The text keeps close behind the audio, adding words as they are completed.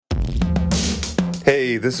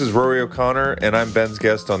Hey, this is Rory O'Connor, and I'm Ben's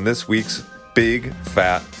guest on this week's Big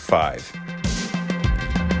Fat Five.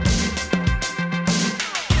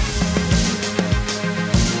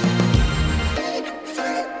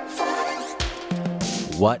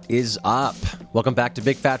 What is up? Welcome back to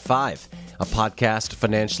Big Fat Five, a podcast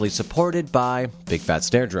financially supported by Big Fat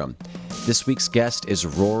Snare Drum. This week's guest is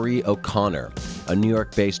Rory O'Connor, a New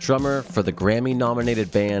York-based drummer for the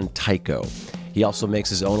Grammy-nominated band Tycho. He also makes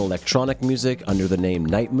his own electronic music under the name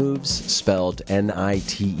Night Moves, spelled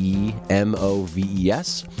Nitemoves.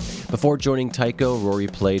 Before joining Tycho, Rory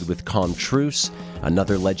played with Com Truce,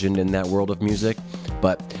 another legend in that world of music.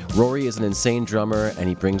 But Rory is an insane drummer, and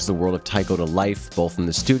he brings the world of Tycho to life, both in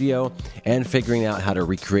the studio and figuring out how to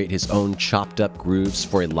recreate his own chopped-up grooves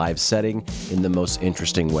for a live setting in the most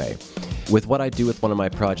interesting way. With what I do with one of my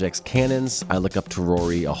projects, Cannons, I look up to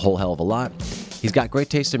Rory a whole hell of a lot. He's got great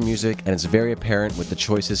taste in music, and it's very apparent with the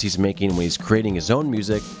choices he's making when he's creating his own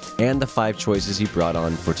music and the 5 choices he brought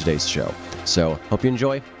on for today's show. So, hope you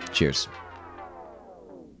enjoy. Cheers.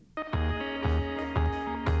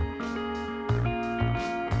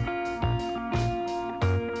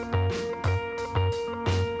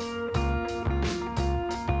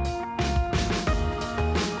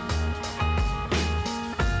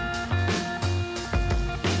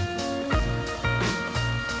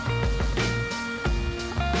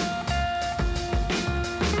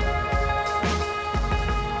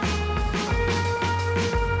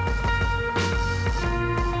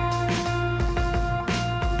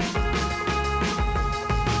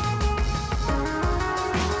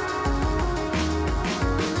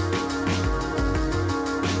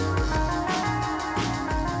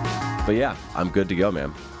 But yeah, I'm good to go,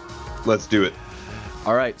 man. Let's do it.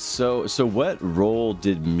 All right, so what role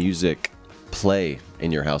did music play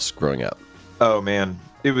in your house growing up? Oh man,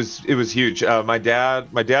 it was huge. My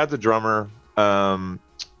dad's a drummer. I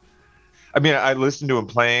mean, I listened to him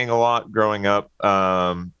playing a lot growing up.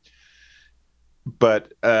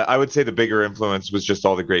 But I would say the bigger influence was just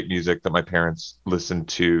all the great music that my parents listened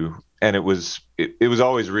to, and it was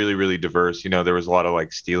always really, really diverse. You know, there was a lot of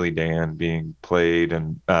like Steely Dan being played,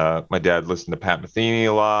 and my dad listened to Pat Metheny a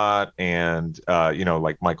lot, and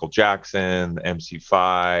like Michael Jackson,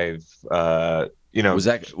 MC5.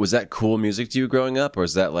 Was that cool music to you growing up, or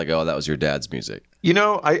is that like, oh, that was your dad's music? You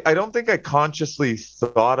know, I don't think I consciously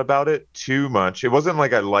thought about it too much. It wasn't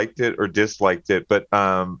like I liked it or disliked it, but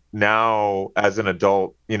now as an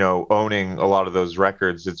adult, owning a lot of those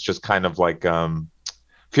records, it's just kind of like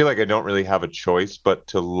feel like I don't really have a choice but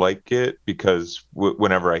to like it, because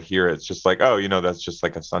whenever I hear it, it's just like, oh, that's just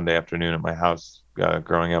like a Sunday afternoon at my house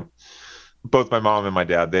growing up. Both my mom and my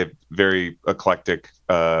dad, they have very eclectic,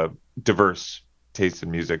 diverse taste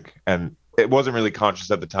in music, and it wasn't really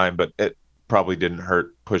conscious at the time, but it probably didn't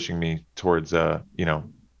hurt pushing me towards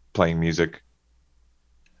playing music.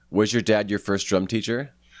 Was your dad your first drum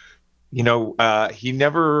teacher? I've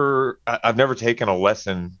never taken a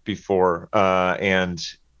lesson before, and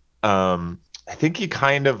I think he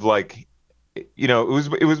kind of like,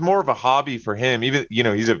 it was more of a hobby for him. Even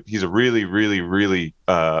he's a really, really, really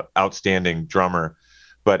outstanding drummer,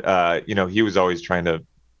 but he was always trying to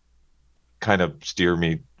kind of steer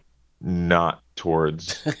me not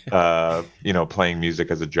towards playing music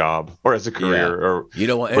as a job or as a career, or you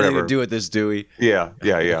don't want whatever. anything to do with this, Dewey. Yeah,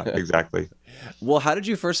 exactly. Well, how did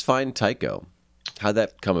you first find Tycho? How'd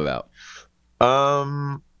that come about?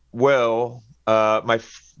 My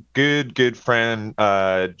good friend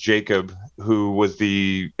Jacob, who was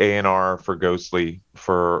the A&R for Ghostly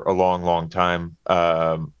for a long time,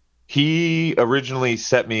 he originally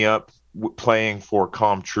set me up playing for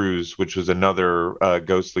Com Truce, which was another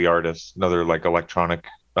Ghostly artist, another like electronic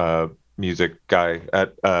music guy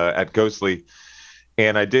at Ghostly,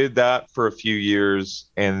 and I did that for a few years.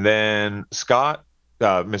 And then Scott,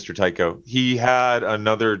 Mr. Tycho, he had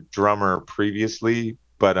another drummer previously,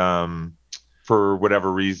 but for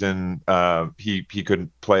whatever reason, he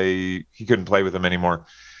couldn't play with him anymore.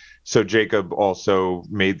 So Jacob also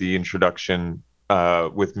made the introduction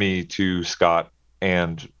with me to Scott.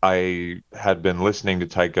 And I had been listening to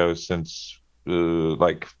Tycho since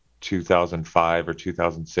like 2005 or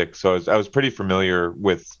 2006. So I was pretty familiar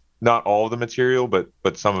with not all of the material, but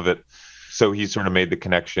some of it. So he sort of made the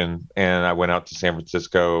connection, and I went out to San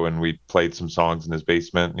Francisco and we played some songs in his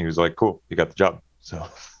basement, and he was like, cool, you got the job. So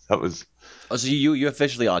that was... Oh, so you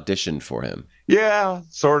officially auditioned for him? Yeah,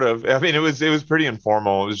 sort of. I mean, it was pretty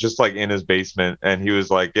informal. It was just like in his basement, and he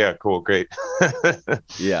was like, yeah, cool, great.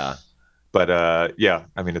 Yeah. But yeah,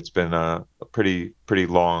 I mean, it's been a pretty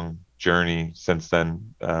long journey since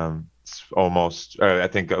then. It's almost, I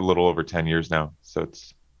think, a little over 10 years now. So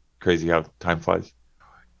it's crazy how time flies.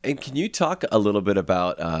 And can you talk a little bit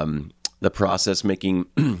about the process making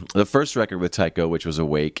the first record with Tycho, which was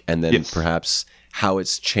Awake, and then Yes. perhaps how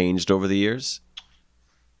it's changed over the years?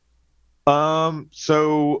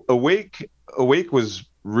 So Awake was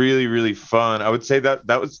really, really fun. I would say that's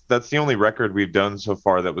the only record we've done so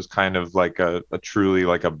far that was kind of like a truly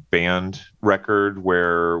like a band record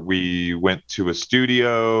where we went to a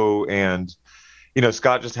studio and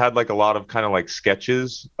Scott just had like a lot of kind of like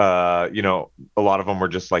sketches. A lot of them were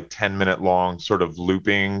just like 10-minute long sort of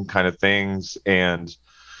looping kind of things, and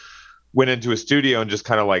went into a studio and just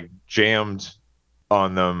kind of like jammed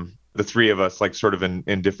on them, the three of us, like sort of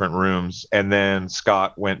in different rooms. And then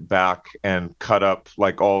Scott went back and cut up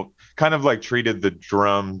like all kind of like treated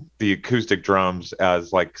the acoustic drums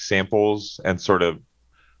as like samples and sort of,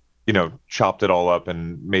 chopped it all up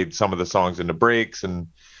and made some of the songs into breaks and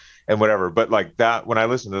whatever. But like that, when I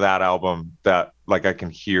listen to that album, that like I can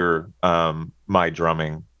hear my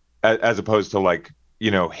drumming as opposed to like,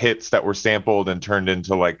 hits that were sampled and turned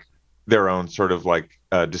into like their own sort of like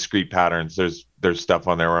discrete patterns. There's stuff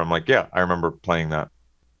on there where I'm like, yeah, I remember playing that.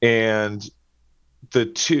 And the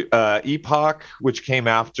two Epoch, which came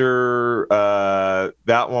after,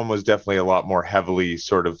 that one was definitely a lot more heavily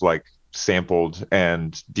sort of like sampled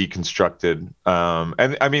and deconstructed.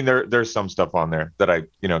 And I mean, there's some stuff on there that I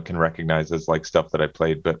can recognize as like stuff that I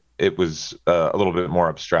played, but it was a little bit more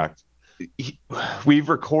abstract. He, we've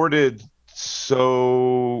recorded,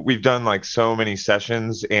 so we've done like so many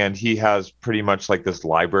sessions, and he has pretty much like this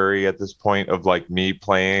library at this point of like me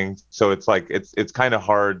playing, so it's like it's kind of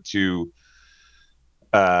hard to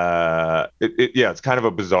yeah, it's kind of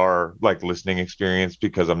a bizarre like listening experience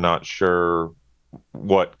because I'm not sure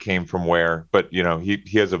what came from where, but he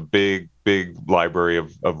has a big library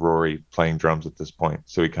of Rory playing drums at this point,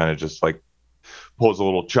 so he kind of just like pulls a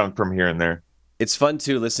little chunk from here and there. It's fun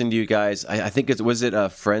too listening to you guys. I think was it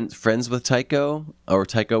Friends with Tycho or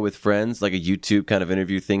Tycho with Friends, like a YouTube kind of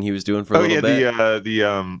interview thing he was doing for a Oh little yeah,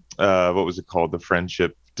 bit. what was it called, the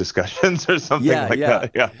friendship discussions or something Yeah, like yeah.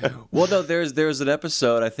 that. Yeah. Well, no, there's an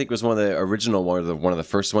episode. I think it was one of the original one of the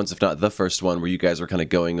first ones, if not the first one, where you guys were kind of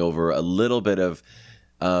going over a little bit of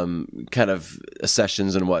kind of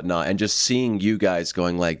sessions and whatnot, and just seeing you guys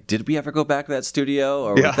going like, did we ever go back to that studio,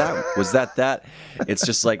 or Yeah. was that? It's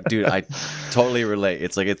just like, dude, I totally relate.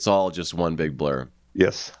 It's like it's all just one big blur.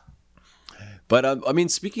 Yes. But I mean,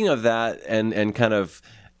 speaking of that, and kind of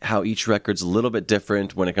how each record's a little bit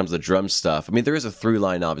different when it comes to drum stuff. I mean, there is a through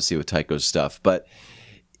line obviously with Tycho's stuff, but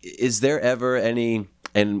is there ever any?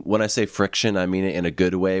 And when I say friction, I mean it in a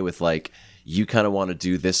good way. With like, you kind of want to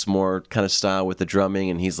do this more kind of style with the drumming,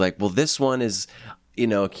 and he's like, well, this one is,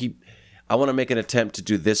 I want to make an attempt to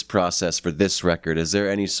do this process for this record. Is there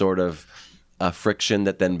any sort of friction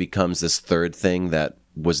that then becomes this third thing that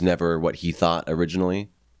was never what he thought originally?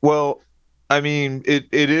 Well, I mean, it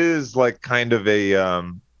is like kind of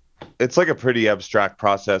it's like a pretty abstract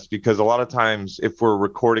process because a lot of times if we're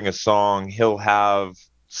recording a song, he'll have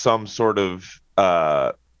some sort of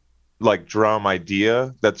like drum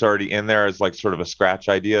idea that's already in there as like sort of a scratch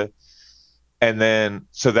idea. And then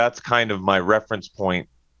so that's kind of my reference point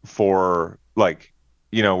for like,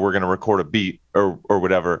 we're going to record a beat or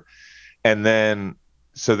whatever. And then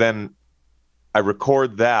so then I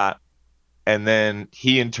record that, and then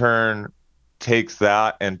he in turn takes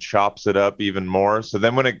that and chops it up even more. So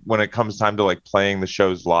then when it comes time to like playing the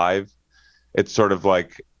shows live, it's sort of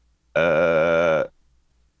like uh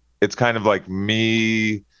it's kind of like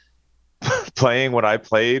me playing what I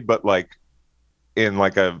played, but like in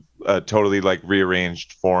like a totally like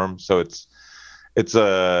rearranged form. So it's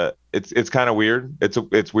kind of weird.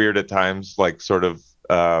 It's weird at times, like sort of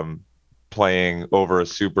playing over a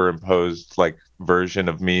superimposed like version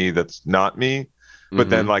of me that's not me, but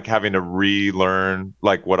then Mm-hmm. like having to relearn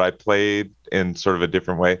like what I played in sort of a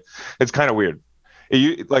different way. It's kind of weird.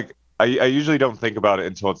 Like I usually don't think about it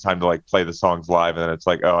until it's time to like play the songs live, and then it's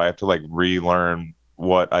like, oh, I have to like relearn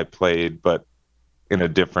what I played, but in a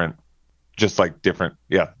different, just like different.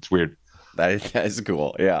 Yeah, it's weird. That is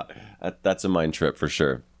cool. Yeah, that's a mind trip for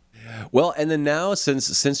sure. Well, and then now,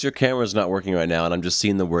 since your camera's not working right now, and I'm just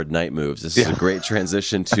seeing the word night moves, this is a Yeah. great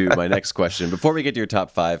transition to my next question. Before we get to your top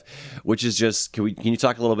five, which is just, can you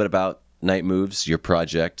talk a little bit about Night Moves, your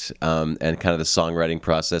project, and kind of the songwriting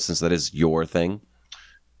process, since that is your thing?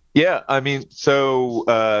 Yeah, I mean, so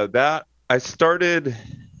that I started.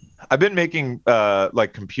 I've been making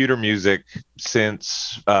like computer music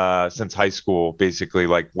since high school, basically,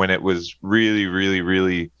 like when it was really, really,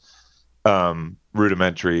 really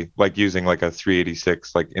rudimentary, like using like a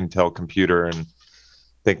 386 like Intel computer, and I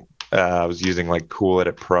think I was using like Cool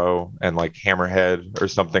Edit Pro and like Hammerhead or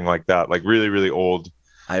something like that, like really, really old.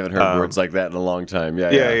 I haven't heard words like that in a long time.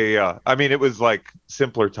 Yeah, Yeah, yeah. yeah, yeah. I mean, it was like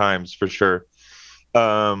simpler times for sure.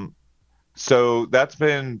 Um, so that's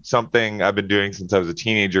been something I've been doing since I was a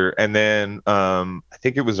teenager. And then I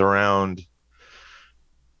think it was around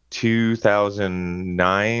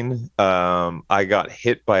 2009. I got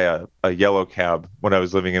hit by a yellow cab when I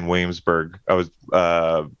was living in Williamsburg. I was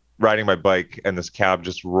riding my bike and this cab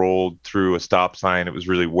just rolled through a stop sign. It was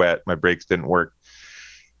really wet. My brakes didn't work.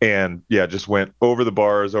 And yeah, just went over the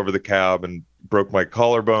bars, over the cab, and broke my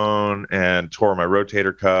collarbone and tore my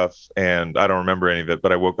rotator cuff. And I don't remember any of it,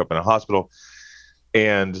 but I woke up in a hospital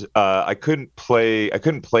and I couldn't play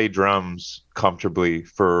drums comfortably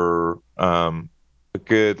for a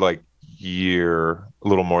good like year, a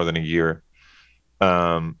little more than a year.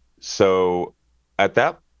 So at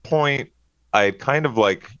that point, I kind of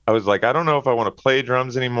like I was like, I don't know if I want to play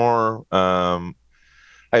drums anymore.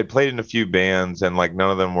 I had played in a few bands and like none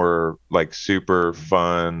of them were like super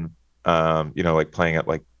fun. Like playing at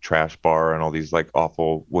like Trash Bar and all these like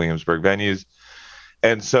awful Williamsburg venues.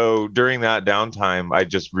 And so during that downtime, I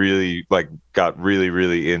just really like got really,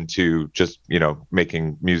 really into just,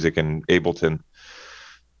 making music in Ableton.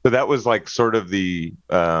 So that was like sort of the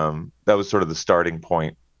starting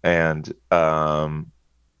point. And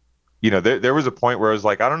there was a point where I was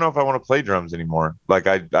like, I don't know if I want to play drums anymore. Like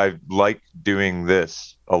I like doing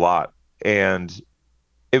this a lot. And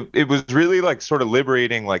it was really like sort of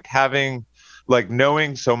liberating, like having like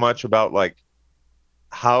knowing so much about like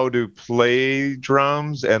how to play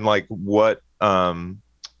drums and like what I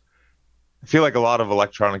feel like a lot of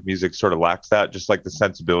electronic music sort of lacks that, just like the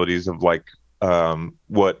sensibilities of like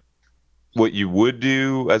what you would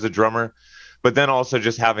do as a drummer, but then also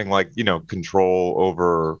just having like, control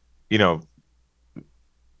over, you know,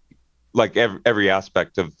 like every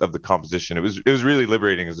aspect of the composition. It was really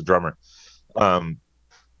liberating as a drummer. Um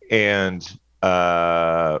and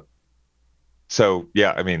So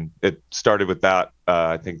yeah, I mean, it started with that.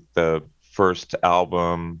 I think the first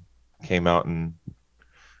album came out in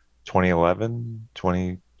 2011,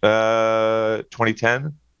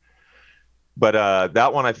 2010. But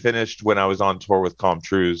that one I finished when I was on tour with Com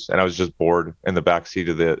Truise, and I was just bored in the back seat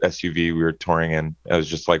of the SUV we were touring in. I was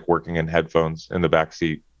just like working in headphones in the back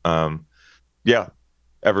seat. Yeah,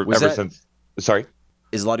 ever since. Sorry.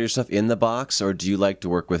 Is a lot of your stuff in the box, or do you like to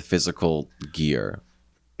work with physical gear?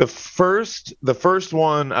 The first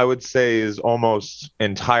one I would say is almost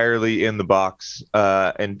entirely in the box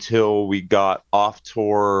until we got off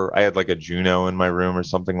tour. I had like a Juno in my room or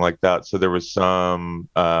something like that. So there was some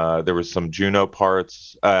Juno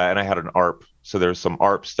parts and I had an ARP. So there's some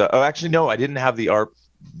ARP stuff. Oh, actually, no, I didn't have the ARP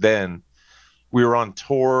then. We were on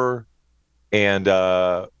tour and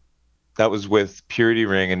that was with Purity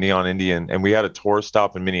Ring and Neon Indian, and we had a tour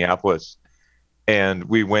stop in Minneapolis and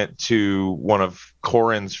we went to one of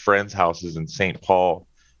Corin's friends' houses in St. Paul,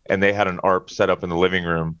 and they had an ARP set up in the living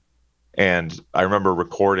room. And I remember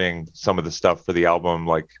recording some of the stuff for the album,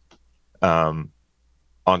 like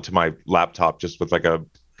onto my laptop, just with like a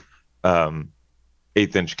 1/8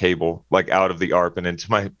 inch cable, like out of the ARP and into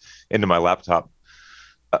my laptop.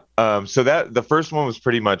 So that the first one was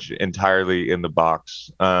pretty much entirely in the box.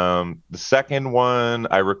 The second one,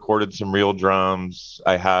 I recorded some real drums.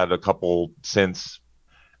 I had a couple synths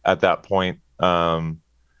at that point. And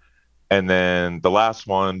then the last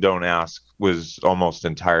one, Don't Ask, was almost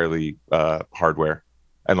entirely hardware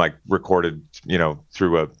and like recorded,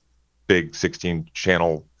 through a big 16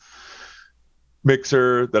 channel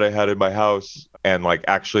mixer that I had in my house and like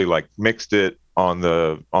actually like mixed it on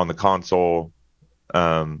the console.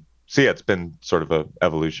 So yeah, it's been sort of a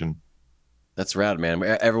evolution. That's rad, man.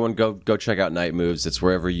 Everyone go check out Night Moves. It's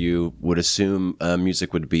wherever you would assume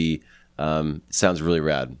music would be. Sounds really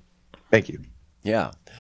rad. Thank you. Yeah.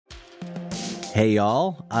 Hey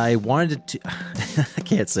y'all, I wanted to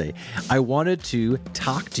I wanted to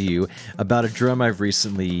talk to you about a drum I've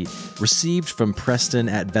recently received from Preston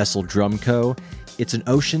at Vessel Drum Co. It's an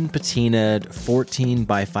Ocean patinaed 14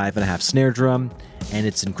 by 5.5 snare drum, and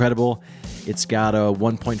it's incredible. It's got a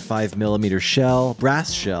 1.5 millimeter shell,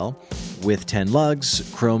 brass shell, with 10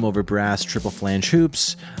 lugs, chrome over brass triple flange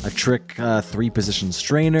hoops, a trick 3-position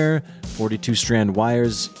strainer, 42 strand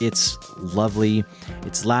wires. It's lovely,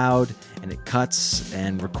 it's loud, and it cuts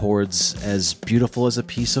and records as beautiful as a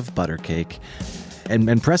piece of butter cake.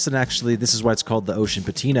 And Preston, actually, this is why it's called the Ocean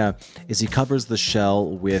Patina, is he covers the shell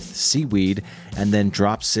with seaweed and then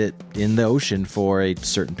drops it in the ocean for a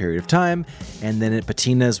certain period of time, and then it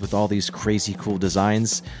patinas with all these crazy cool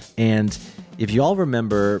designs. And if you all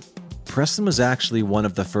remember, Preston was actually one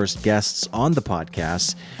of the first guests on the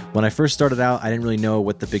podcast. When I first started out, I didn't really know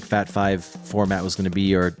what the Big Fat Five format was going to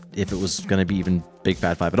be, or if it was going to be even Big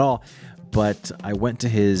Fat Five at all. But I went to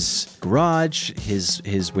his garage, his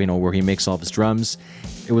where he makes all of his drums.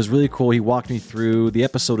 It was really cool. He walked me through. The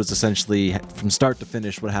episode is essentially from start to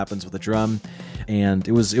finish what happens with a drum, and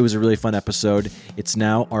it was a really fun episode. It's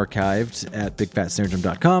now archived at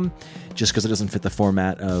bigfatsnaredrum.com, just because it doesn't fit the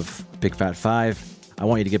format of Big Fat 5. I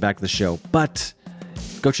want you to get back to the show, but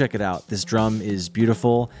go check it out. This drum is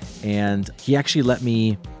beautiful, and he actually let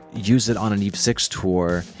me use it on an Eve 6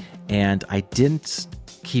 tour, and I didn't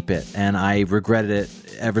keep it, and I regretted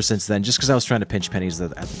it ever since then, just because I was trying to pinch pennies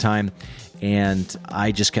at the time, and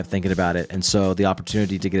I just kept thinking about it. And so the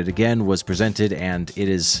opportunity to get it again was presented, and it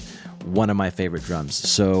is one of my favorite drums.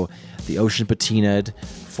 So the Ocean Patinaed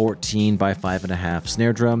 14 by 5.5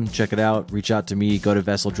 snare drum, check it out. Reach out to me, go to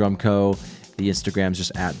Vessel Drum Co. The Instagram's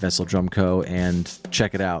just at Vessel Drum Co. and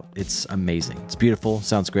check it out. It's amazing. It's beautiful.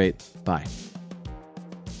 Sounds great. Bye.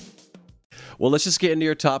 Well, let's just get into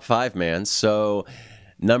your top 5, man. So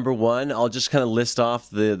number 1, I'll just kind of list off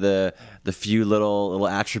the few little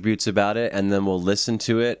attributes about it, and then we'll listen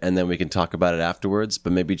to it, and then we can talk about it afterwards,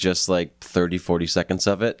 but maybe just like 30, 40 seconds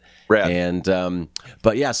of it. Right. And,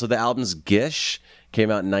 but yeah, so the album's Gish,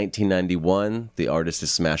 came out in 1991. The artist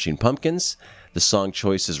is Smashing Pumpkins. The song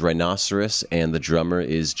choice is Rhinoceros, and the drummer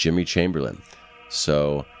is Jimmy Chamberlin.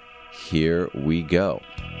 So here we go.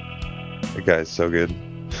 That guy's so good.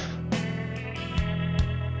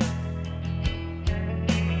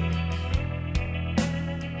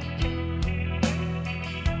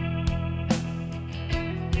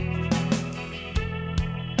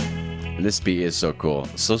 This beat is so cool.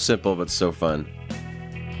 So simple, but so fun.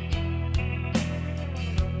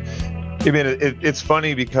 I mean, it's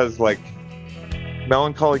funny because, like,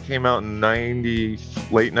 Melancholy came out in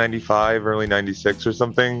late 95, early 96 or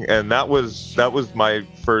something, and that was my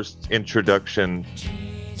first introduction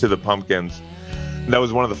to the Pumpkins. That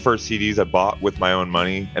was one of the first CDs I bought with my own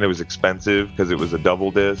money, and it was expensive because it was a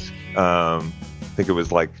double disc. I think it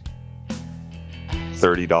was like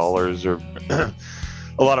 $30 or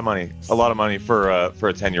a lot of money for a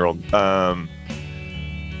 10-year-old.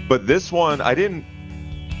 But this one, I didn't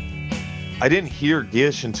hear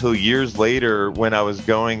Gish until years later when I was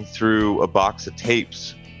going through a box of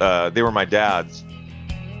tapes. They were my dad's.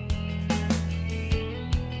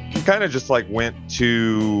 He kind of just like went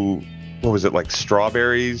to, what was it, like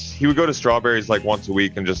Strawberries? He would go to Strawberries like once a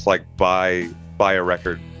week and just like buy a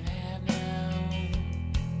record.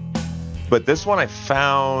 But this one I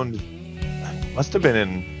found, must have been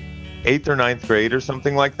in 8th or 9th grade or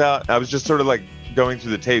something like that. I was just sort of like going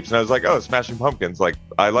through the tapes, and I was like, oh, Smashing Pumpkins, like,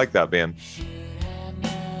 I like that band.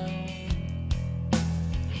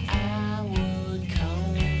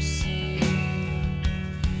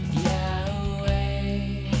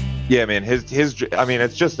 Yeah, man, his I mean,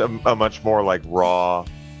 it's just a much more like raw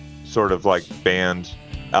sort of like band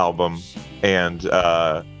album, and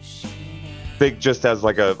I think just as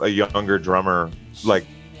like a younger drummer, like,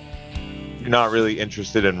 you're not really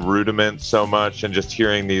interested in rudiments so much, and just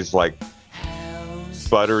hearing these like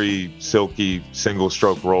buttery, silky single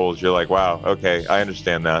stroke rolls, you're like, wow, okay, I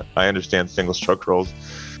understand that. I understand single stroke rolls.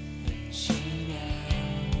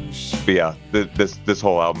 But yeah, this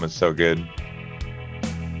whole album is so good.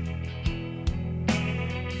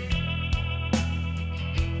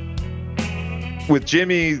 With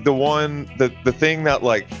Jimmy, the thing that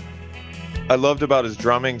like I loved about his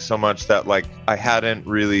drumming so much that like I hadn't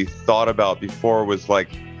really thought about before was like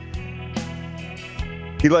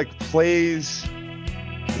he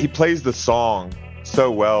plays the song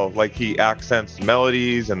so well. Like, he accents the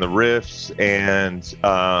melodies and the riffs, and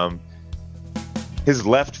his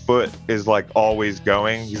left foot is like always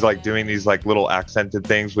going. He's like doing these like little accented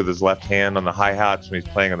things with his left hand on the hi-hats when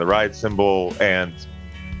he's playing on the ride cymbal, and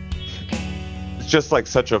it's just like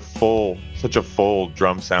such a full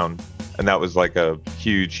drum sound. And that was like a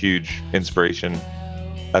huge inspiration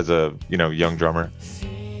as a, young drummer.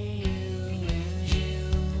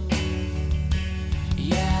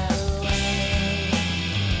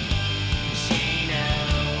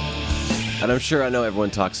 And I'm sure I know everyone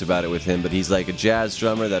talks about it with him, but he's like a jazz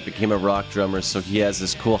drummer that became a rock drummer, so he has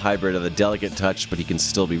this cool hybrid of a delicate touch, but he can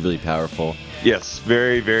still be really powerful. Yes,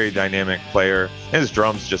 very, very dynamic player. And his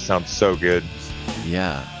drums just sound so good.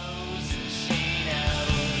 Yeah.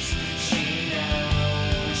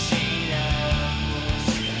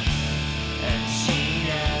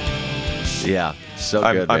 Yeah, so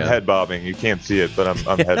good, I'm man. head bobbing. You can't see it, but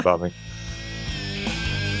I'm head bobbing.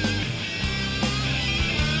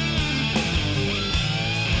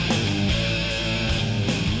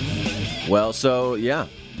 Well, so yeah,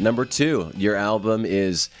 number 2, your album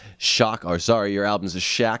is your album's a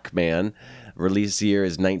Shack Man. Release year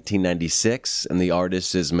is 1996, and the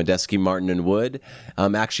artist is Medeski Martin and Wood.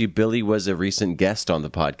 Actually, Billy was a recent guest on the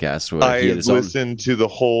podcast. Where I listened to the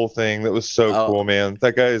whole thing. That was so cool, man.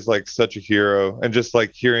 That guy is like such a hero, and just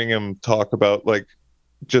like hearing him talk about man,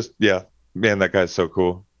 that guy's so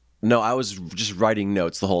cool. No, I was just writing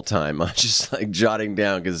notes the whole time. I was just like jotting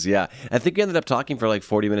down because, I think we ended up talking for like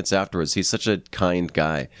 40 minutes afterwards. He's such a kind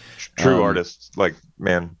guy. True artist, like,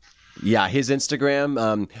 man. Yeah, his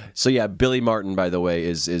Instagram. Billy Martin, by the way,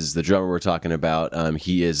 is the drummer we're talking about.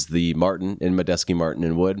 He is the Martin in Medeski Martin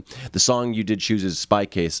and Wood. The song you did choose is Spy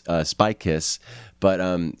Kiss. But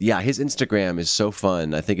his Instagram is so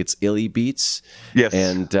fun. I think it's Illy Beats. Yes.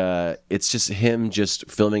 And it's just him just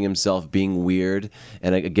filming himself being weird.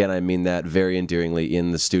 And again, I mean that very endearingly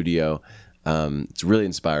in the studio. It's really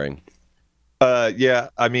inspiring.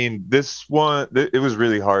 I mean, this one, it was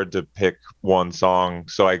really hard to pick one song.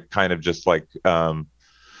 So I kind of just like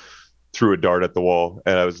threw a dart at the wall,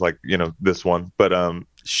 and I was like, this one. But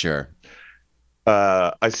sure.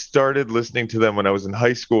 I started listening to them when I was in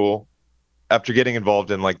high school after getting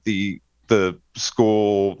involved in like the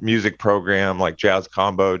school music program, like jazz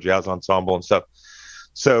combo, jazz ensemble and stuff.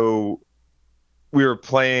 So we were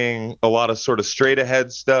playing a lot of sort of straight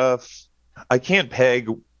ahead stuff. I can't peg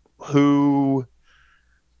who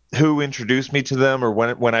introduced me to them or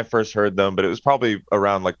when I first heard them, but it was probably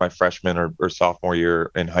around like my freshman or sophomore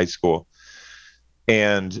year in high school.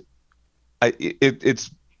 And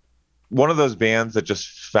it's one of those bands that just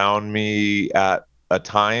found me at a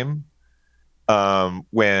time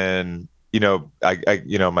when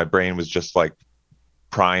my brain was just like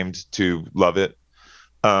primed to love it.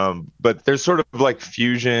 But there's sort of like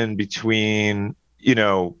fusion between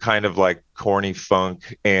kind of like corny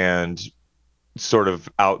funk and sort of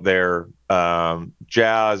out there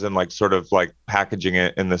jazz, and like sort of like packaging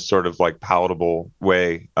it in this sort of like palatable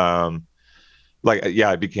way. I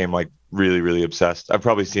became like really, really obsessed. I've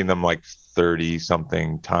probably seen them like 30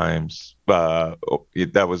 something times. That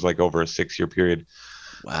was like over a 6-year period.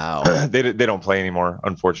 Wow. They don't play anymore,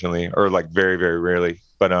 unfortunately, or like very, very rarely.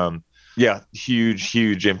 But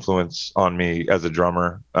huge influence on me as a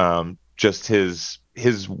drummer. Just his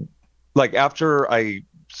like, after I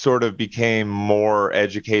sort of became more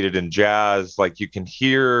educated in jazz, like you can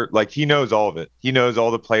hear, like he knows all of it. He knows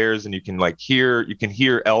all the players, and you can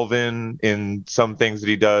hear Elvin in some things that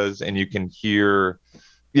he does, and you can hear,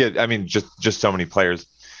 just so many players.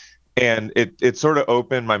 And it sort of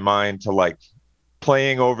opened my mind to like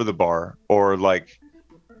playing over the bar, or like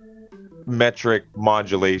metric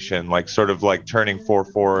modulation, like sort of like turning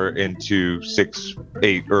 4/4 into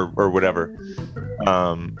 6/8 or whatever.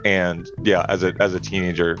 As a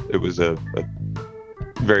teenager, it was a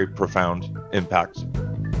very profound impact.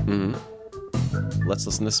 Mm-hmm. Let's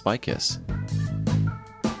listen to Spy Kiss.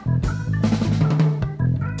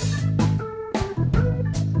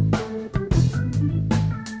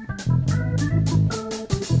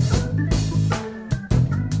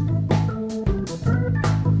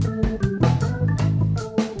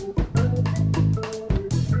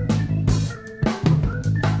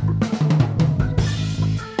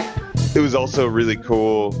 It was also really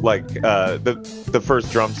cool. Like the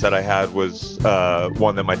first drum set I had was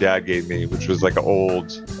one that my dad gave me, which was like an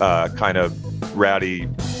old kind of ratty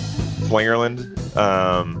Slingerland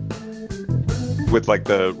with like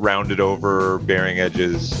the rounded over bearing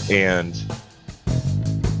edges. And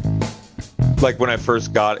like when I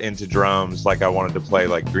first got into drums, like I wanted to play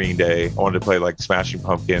like Green Day, I wanted to play like Smashing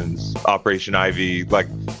Pumpkins, Operation Ivy, like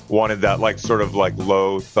wanted that like sort of like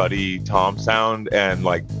low thuddy tom sound, and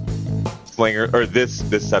like this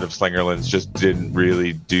set of Slingerlands just didn't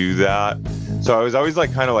really do that. So I was always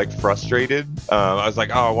like kind of like frustrated. I was like,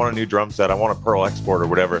 oh, I want a new drum set, I want a Pearl Export or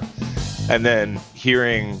whatever. And then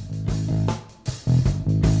hearing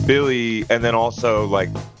Billy, and then also like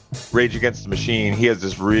Rage Against the Machine, he has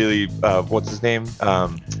this really what's his name,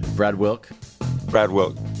 Brad Wilk.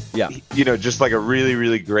 Yeah, just like a really,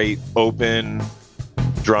 really great open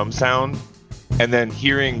drum sound. And then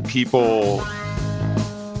hearing people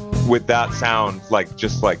with that sound, like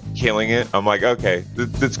just like killing it, I'm like, okay,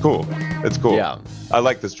 that's cool. It's cool. Yeah, I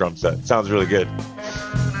like this drum set. It sounds really good.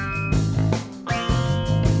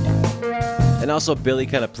 And also, Billy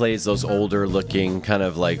kind of plays those older looking, kind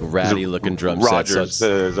of like ratty looking drum sets.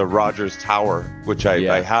 There's a Rogers Tower, which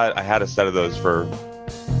I had a set of those for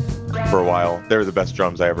a while. They were the best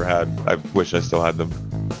drums I ever had. I wish I still had them.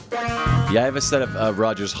 Yeah, I have a set of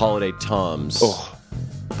Rogers Holiday Toms. Oh.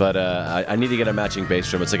 But I need to get a matching bass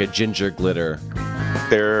drum. It's like a ginger glitter.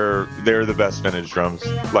 They're the best vintage drums.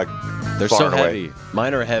 Like They're far so and away. heavy.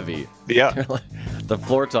 Mine are heavy. Yeah, The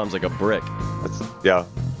floor tom's like a brick. yeah,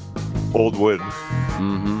 old wood.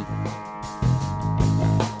 Mm-hmm.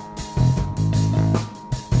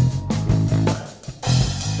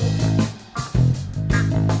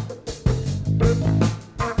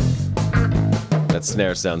 That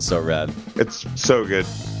snare sounds so rad. It's so good.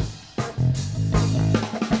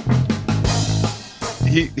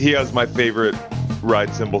 He has my favorite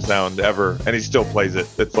ride cymbal sound ever, and he still plays it.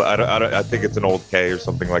 It's I think it's an old K or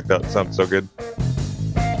something like that. It sounds so good.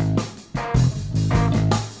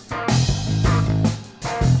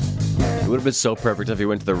 It would have been so perfect if he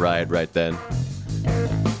went to the ride right then.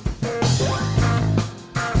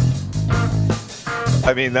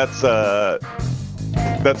 I mean, that's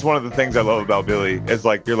one of the things I love about Billy is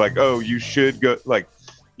like you're like, oh, you should go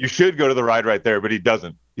to the ride right there, but he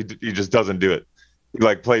doesn't. He just doesn't do it. He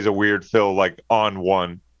like plays a weird fill like on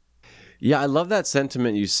one. Yeah, I love that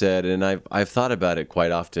sentiment you said, and I've thought about it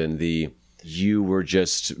quite often. You were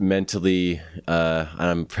just mentally,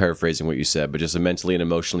 I'm paraphrasing what you said, but just mentally and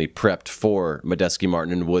emotionally prepped for Medeski,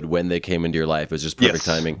 Martin, and Wood when they came into your life. It was just perfect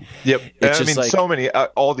timing. Yep. It's I just mean, like, so many,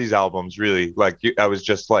 all these albums really, like I was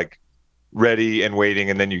just like ready and waiting,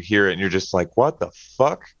 and then you hear it and you're just like, what the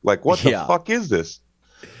fuck? Like, what the fuck is this?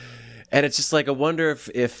 And it's just like, I wonder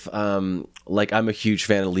if like I'm a huge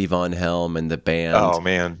fan of Levon Helm and the band. Oh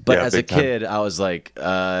man. But yeah, as a big time. kid, I was like,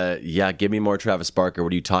 yeah, give me more Travis Barker.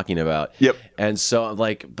 What are you talking about? Yep. And so I'm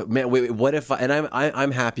like, but man, wait, what if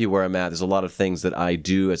I'm happy where I'm at. There's a lot of things that I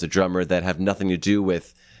do as a drummer that have nothing to do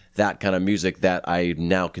with that kind of music that I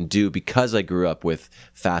now can do because I grew up with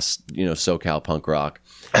fast, SoCal punk rock.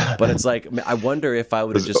 But it's like, I wonder if I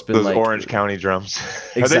would have just been those like Orange County drums.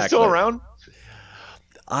 Exactly. Are they still around?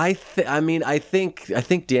 I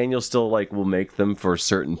think Daniel still like will make them for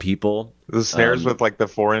certain people. The snares with like the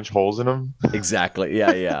 4-inch holes in them. Exactly.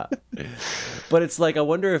 Yeah. But it's like, I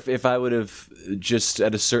wonder if I would have just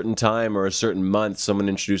at a certain time or a certain month, someone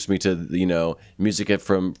introduced me to, music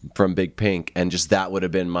from Big Pink, and just that would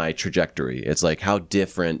have been my trajectory. It's like, how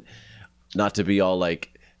different, not to be all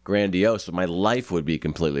like grandiose, but my life would be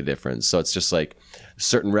completely different. So it's just like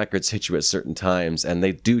certain records hit you at certain times and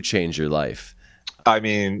they do change your life. I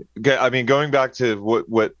mean, going back to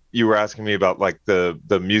what you were asking me about, like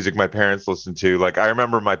the music my parents listened to. Like, I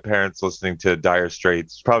remember my parents listening to Dire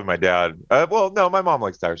Straits. Probably my dad. Well, no, my mom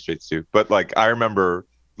likes Dire Straits too. But like,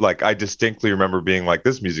 I distinctly remember being like,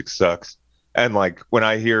 this music sucks. And like, when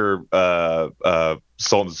I hear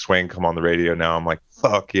Sultans of Swing come on the radio now, I'm like,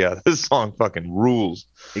 fuck yeah, this song fucking rules.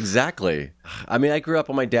 Exactly. I mean, I grew up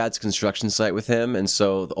on my dad's construction site with him, and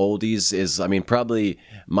so the oldies is, probably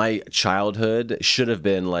my childhood should have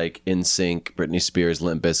been like NSYNC, Britney Spears,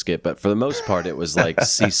 Limp Bizkit, but for the most part, it was like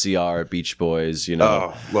CCR, Beach Boys,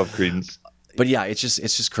 Oh, love Creedence. But yeah, it's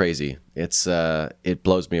just crazy. It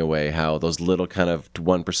blows me away how those little kind of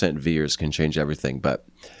 1% veers can change everything. But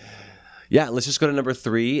yeah, let's just go to number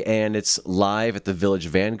 3, and it's Live at the Village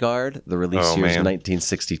Vanguard. The release year is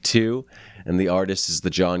 1962, and the artist is the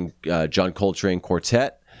John Coltrane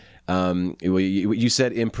Quartet. You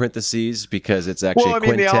said in parentheses because it's actually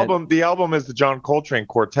quintet. the album is the John Coltrane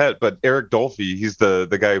Quartet, but Eric Dolphy, he's the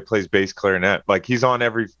guy who plays bass clarinet. Like, he's on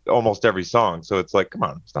almost every song, so it's like, come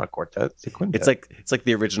on, it's not a quartet, it's a quintet. It's like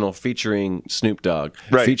the original featuring Snoop Dogg,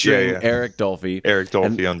 right? Featuring yeah. Eric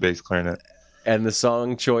Dolphy. On bass clarinet. And the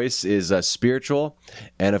song choice is Spiritual,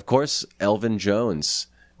 and of course Elvin Jones,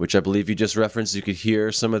 which I believe you just referenced. You could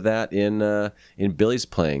hear some of that in Billy's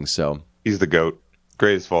playing. So he's the GOAT,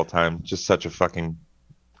 greatest of all time. Just such a fucking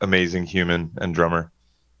amazing human and drummer.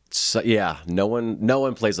 So, yeah, no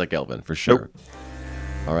one plays like Elvin for sure. Nope.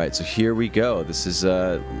 All right, so here we go. This is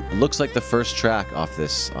looks like the first track off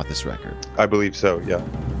this record. I believe so. Yeah.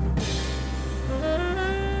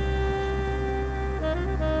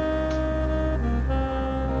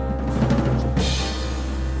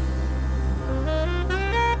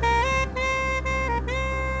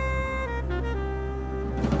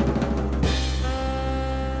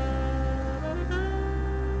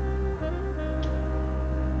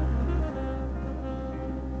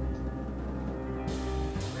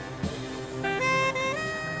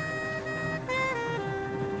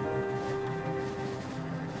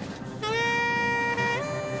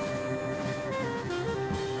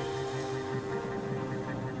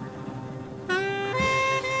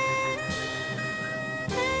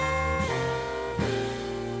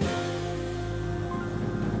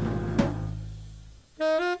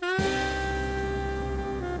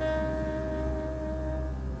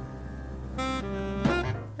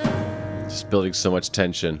 Just building so much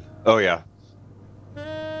tension. Oh yeah.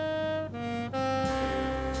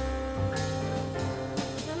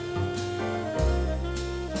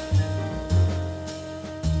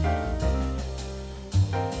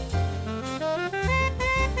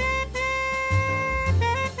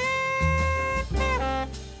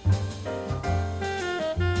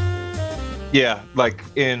 Yeah, like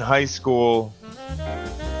in high school,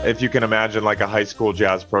 if you can imagine like a high school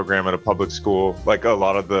jazz program at a public school, like a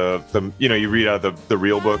lot of the you read out of the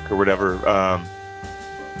real book or whatever.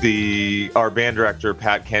 The our band director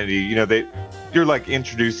Pat Kennedy, you're like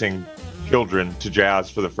introducing children to jazz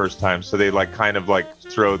for the first time, so they like kind of like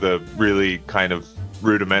throw the really kind of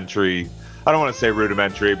rudimentary. I don't want to say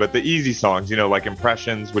rudimentary, but the easy songs, like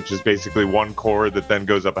Impressions, which is basically one chord that then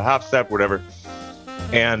goes up a half step, whatever.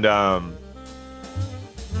 And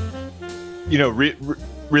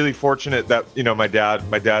really fortunate that my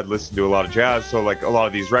dad listened to a lot of jazz, so like a lot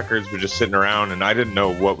of these records were just sitting around, and I didn't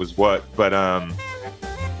know what was what, but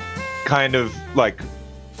kind of like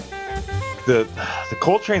the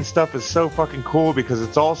Coltrane stuff is so fucking cool because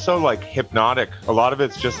it's also like hypnotic. A lot of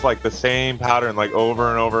it's just like the same pattern, like over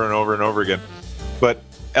and over and over and over again. But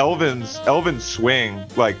Elvin's swing,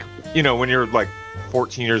 like when you're like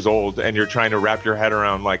 14 years old and you're trying to wrap your head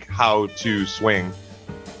around like how to swing,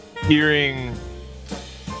 hearing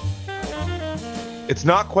it's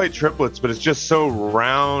not quite triplets, but it's just so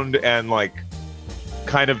round and like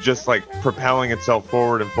kind of just like propelling itself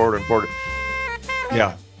forward and forward and forward.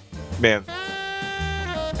 Yeah, man.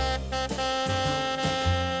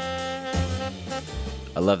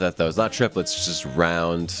 I love that though. It's not triplets, it's just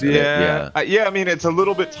round. Yeah. I mean, it's a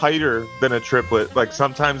little bit tighter than a triplet. Like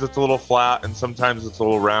sometimes it's a little flat and sometimes it's a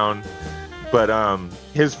little round. But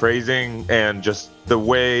his phrasing and just the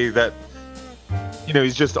way that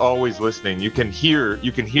he's just always listening. You can hear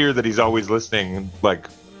that he's always listening. Like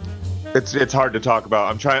it's hard to talk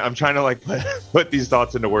about. I'm trying to like put these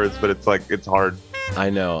thoughts into words, but it's hard. I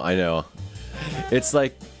know. It's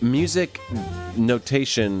like music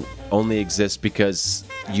notation only exists because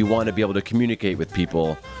you want to be able to communicate with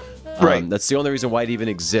people. Right. That's the only reason why it even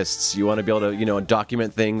exists. You want to be able to,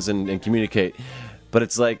 document things and communicate. But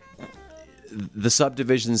it's like the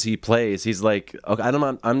subdivisions he plays, he's like, okay,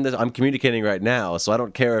 I'm communicating right now, so I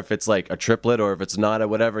don't care if it's like a triplet or if it's not or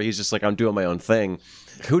whatever. He's just like, I'm doing my own thing.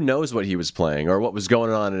 Who knows what he was playing or what was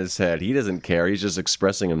going on in his head? He doesn't care. He's just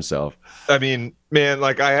expressing himself. I mean, man,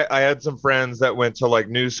 like I had some friends that went to like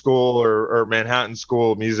New School or Manhattan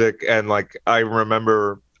School of Music, and like I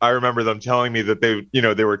remember them telling me that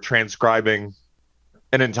they were transcribing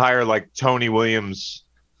an entire like Tony Williams,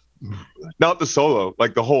 not the solo,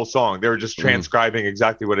 like the whole song. They were just transcribing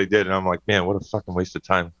exactly what he did, and I'm like, man, what a fucking waste of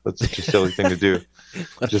time. That's such a silly thing to do.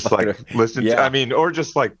 Just like listen to, I mean, or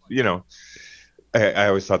just like I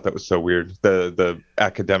always thought that was so weird, the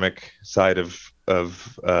academic side of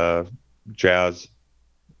jazz.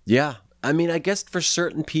 Yeah, I mean, I guess for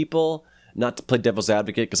certain people, not to play devil's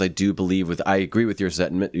advocate, because I agree with your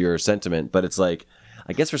sentiment, but it's like,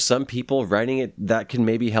 I guess for some people, writing it, that can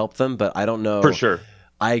maybe help them, but I don't know. For sure.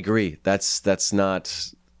 I agree. That's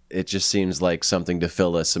not. It just seems like something to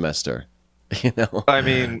fill a semester. I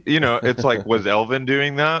mean, it's like, was Elvin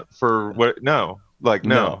doing that for what? No, like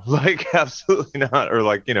no, like absolutely not. Or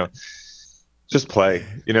like just play.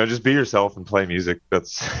 Just be yourself and play music.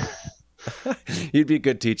 That's. You'd be a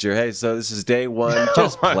good teacher. Hey, so this is day one.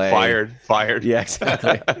 Just play. Fired. Yeah,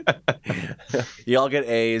 exactly. You all get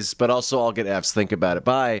A's, but also all get F's. Think about it.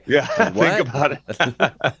 Bye. Yeah, think about it.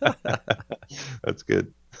 That's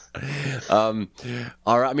good. All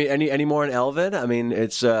right. I mean, any more on Elvin? I mean,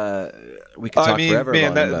 it's we could talk forever.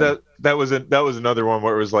 Man, that was another one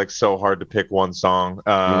where it was like so hard to pick one song.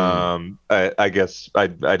 I guess I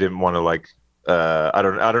didn't want to like. I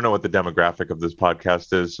don't know what the demographic of this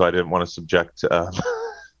podcast is, so I didn't want to subject.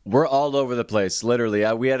 We're all over the place, literally.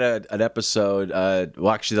 We had an episode,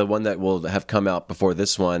 actually the one that will have come out before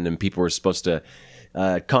this one, and people were supposed to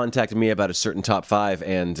contact me about a certain top 5,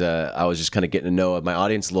 and I was just kind of getting to know my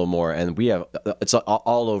audience a little more, and it's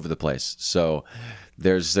all over the place. So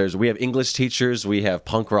we have English teachers, we have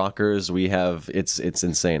punk rockers, it's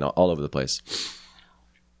insane, all over the place.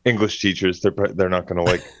 English teachers, they're not gonna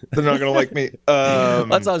like me. That's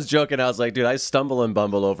what I was joking. I was like, dude, I stumble and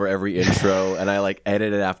bumble over every intro, and I like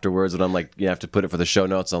edit it afterwards, and I'm like, you have to put it for the show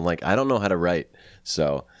notes. I'm like, I don't know how to write,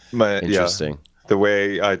 so interesting. Yeah, the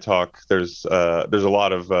way I talk, there's a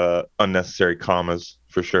lot of unnecessary commas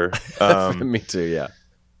for sure. Me too.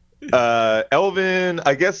 Yeah. Elvin,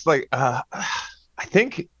 I guess like I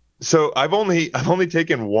think. So I've only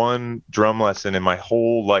taken one drum lesson in my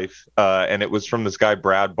whole life, and it was from this guy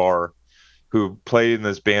Brad Barr, who played in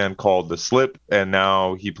this band called The Slip, and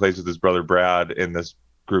now he plays with his brother Brad in this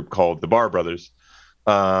group called the Barr Brothers.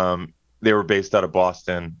 They were based out of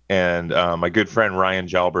Boston, and my good friend Ryan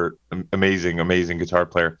Jalbert, amazing guitar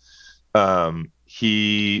player,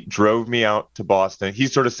 he drove me out to Boston. He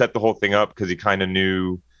sort of set the whole thing up because he kind of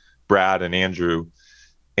knew Brad and Andrew,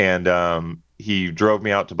 and he drove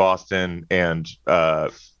me out to Boston, and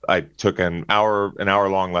I took an hour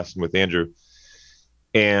long lesson with Andrew,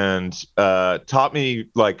 and taught me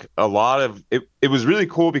like a lot of it. It was really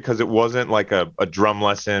cool because it wasn't like a drum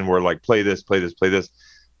lesson where like play this, play this, play this.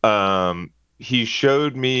 He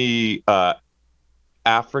showed me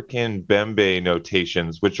African bembe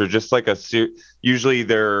notations, which are just like usually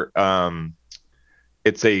they're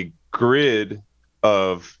it's a grid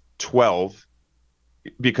of 12,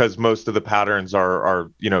 because most of the patterns are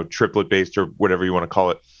triplet based or whatever you want to call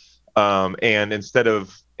it. And instead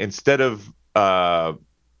of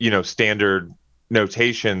standard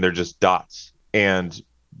notation, they're just dots. And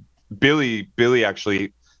Billy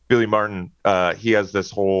Martin, he has this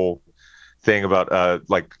whole thing about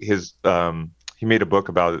like his he made a book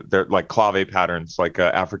about it. They're like clave patterns, like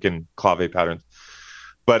African clave patterns.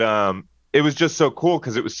 But it was just so cool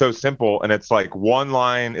because it was so simple, and it's like one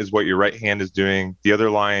line is what your right hand is doing, the other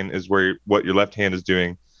line is what your left hand is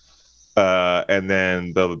doing, and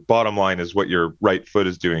then the bottom line is what your right foot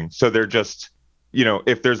is doing. So they're just,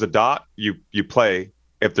 if there's a dot, you play.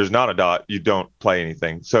 If there's not a dot, you don't play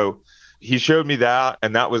anything. So he showed me that,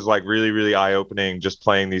 and that was like really, really eye-opening, just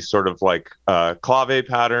playing these sort of like clave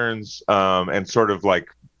patterns, and sort of like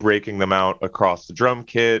breaking them out across the drum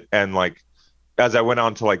kit. And like as I went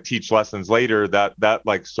on to like teach lessons later, that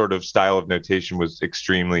like sort of style of notation was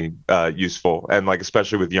extremely useful, and like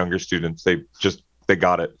especially with younger students, they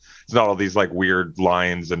got it. It's not all these like weird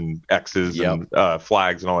lines and X's and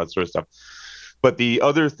flags and all that sort of stuff. But the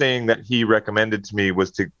other thing that he recommended to me was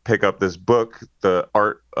to pick up this book, The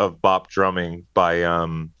Art of Bop Drumming, by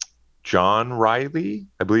John Riley.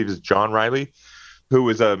 I believe it's John Riley, who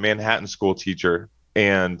was a Manhattan school teacher.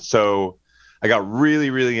 And so I got really,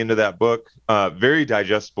 really into that book. Very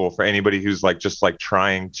digestible for anybody who's like just like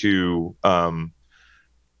trying to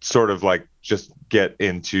sort of like just get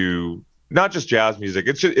into not just jazz music.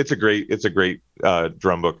 It's a great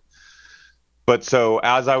drum book. But so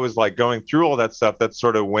as I was like going through all that stuff, that's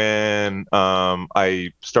sort of when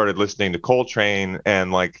I started listening to Coltrane,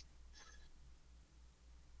 and like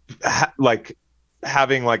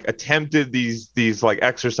having like attempted these like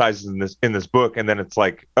exercises in this book, and then it's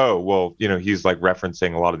like, oh well, he's like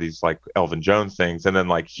referencing a lot of these like Elvin Jones things, and then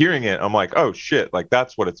like hearing it, I'm like, oh shit, like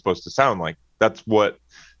that's what it's supposed to sound like. That's what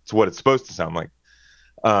it's supposed to sound like.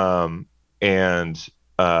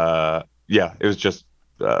 Yeah, it was just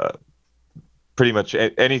pretty much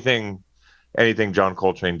anything John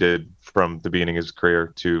Coltrane did from the beginning of his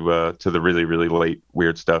career to the really, really late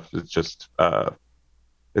weird stuff. It's just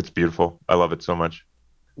it's beautiful. I love it so much.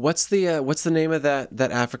 What's the name of that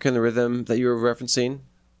African rhythm that you were referencing?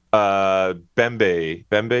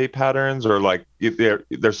 Bembe patterns, or like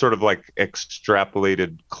they're sort of like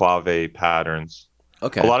extrapolated clave patterns.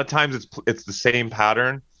 Okay. A lot of times it's the same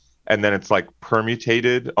pattern, and then it's like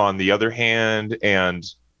permutated on the other hand, and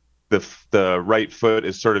the right foot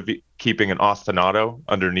is sort of keeping an ostinato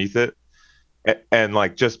underneath it. And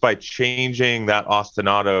like just by changing that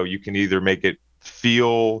ostinato, you can either make it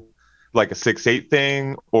feel like a 6/8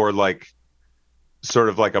 thing, or like sort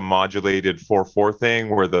of like a modulated 4/4 thing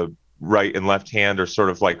where the right and left hand are sort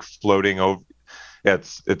of like floating over. Yeah,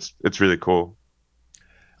 it's really cool.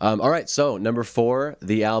 All right, so number 4,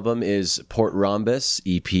 the album is Port Rhombus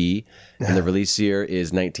EP, and the release year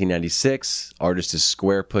is 1996. Artist is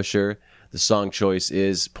Square Pusher. The song choice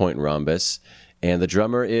is Point Rhombus, and the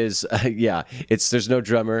drummer is there's no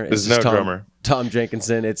drummer. There's no drummer. Tom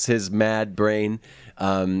Jenkinson. It's his mad brain.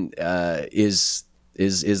 Is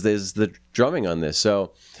the drumming on this?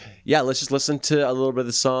 So, yeah, let's just listen to a little bit of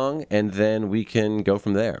the song, and then we can go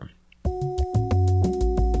from there.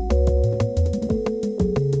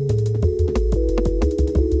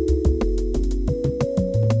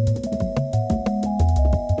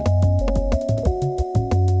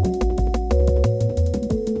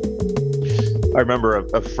 I remember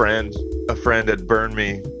a friend had burned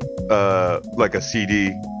me like a CD.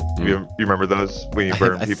 You remember those when you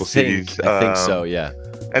burn people's CDs? I think so, yeah.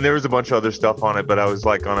 And there was a bunch of other stuff on it, but I was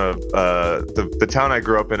like on the town I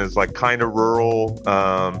grew up in is like kind of rural,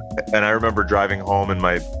 and I remember driving home in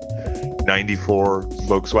my '94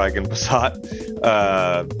 Volkswagen Passat,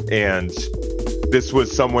 and this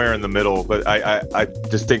was somewhere in the middle, but I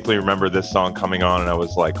distinctly remember this song coming on, and I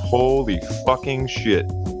was like, holy fucking shit.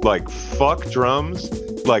 Like, fuck drums.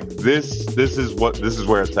 Like, this is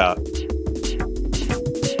where it's at.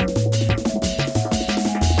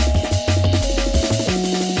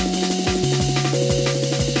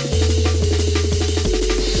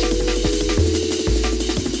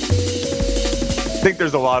 I think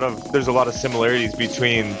there's a lot of similarities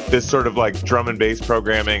between this sort of like drum and bass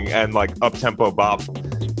programming and like up-tempo bop,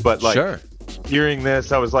 but like sure. hearing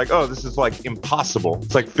this, I was like, oh, this is like impossible.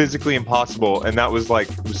 It's like physically impossible. And that was like,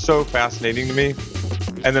 it was so fascinating to me.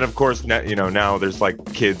 And then of course, now there's like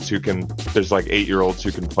kids there's like 8-year-olds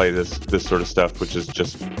who can play this sort of stuff, which is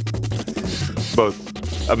just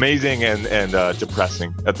both amazing and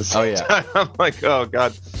depressing at the same time. I'm like, oh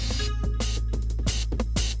God.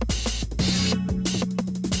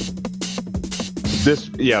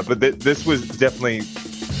 This was definitely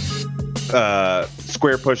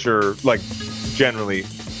Square Pusher, like generally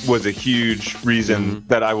was a huge reason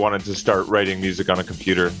that I wanted to start writing music on a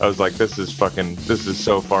computer. I was like, this is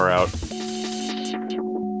so far out.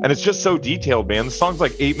 And it's just so detailed, man. The song's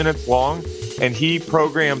like 8 minutes long, and he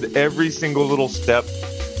programmed every single little step,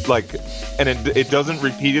 like, and it doesn't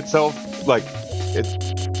repeat itself. Like,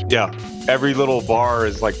 every little bar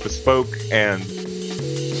is like bespoke, and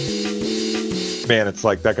man, it's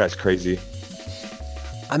like, that guy's crazy.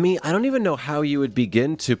 I mean, I don't even know how you would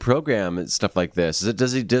begin to program stuff like this.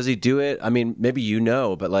 Does he do it? I mean, maybe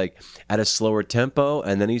but like at a slower tempo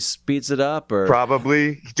and then he speeds it up, or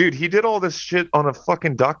probably, dude. He did all this shit on a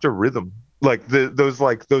fucking Dr. Rhythm, like those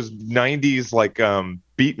 90s like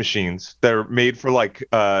beat machines that are made for like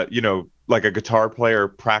like a guitar player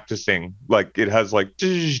practicing. Like it has like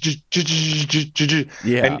and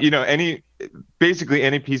basically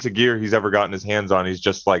any piece of gear he's ever gotten his hands on, he's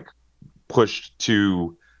just like pushed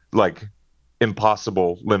to like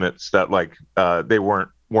impossible limits that like they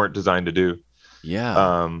weren't designed to do.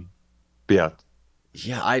 I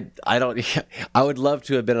would love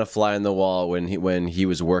to have been a fly on the wall when he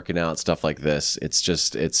was working out stuff like this. It's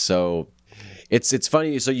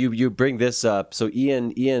funny. So you bring this up. So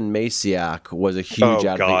Ian Maciak was a huge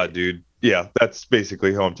advocate. God, dude. Yeah, that's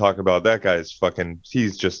basically who I'm talking about. That guy's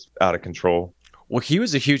he's just out of control. Well, he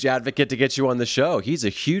was a huge advocate to get you on the show. He's a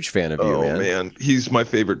huge fan of you, man. Oh, man. He's my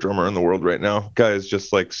favorite drummer in the world right now. Guy is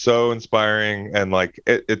just, like, so inspiring. And, like,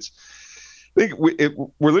 I think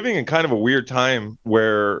we're living in kind of a weird time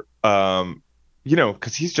where,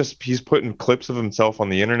 because he's putting clips of himself on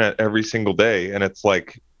the internet every single day. And it's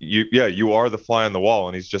like, you are the fly on the wall.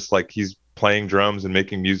 And he's just, like, he's playing drums and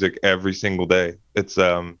making music every single day. It's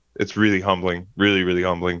really humbling. Really, really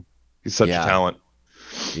humbling. He's such a talent.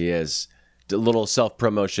 He is. A little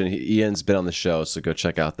self-promotion. Ian's been on the show, so go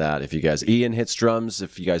check out that. If you guys, Ian hits drums.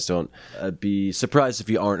 If you guys don't, be surprised if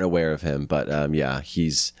you aren't aware of him. But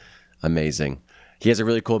he's amazing. He has a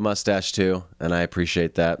really cool mustache too, and I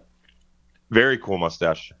appreciate that. Very cool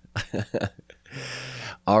mustache.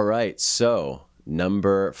 All right, so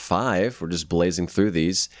number 5, we're just blazing through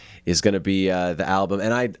these, is going to be the album.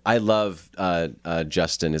 And I love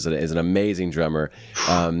Justin is an amazing drummer.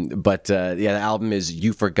 But the album is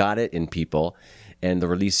You Forgot It in People. And the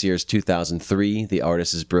release year is 2003. The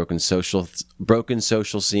artist is Broken Social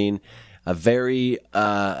Scene. A very,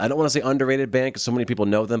 I don't want to say underrated band because so many people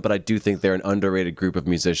know them, but I do think they're an underrated group of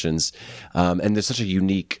musicians. And they're such a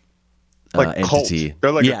unique entity. Cult.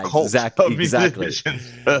 They're like a cult. Exactly.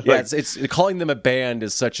 It's calling them a band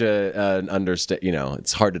is such an understatement.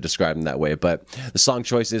 It's hard to describe them that way. But the song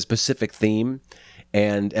choice is Pacific Theme,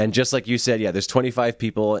 and just like you said, there's 25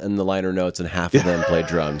 people in the liner notes, and half of them play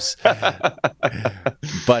drums.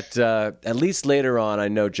 But at least later on, I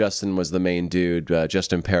know Justin was the main dude,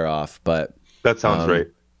 Justin Peroff. But that sounds right.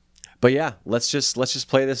 But let's just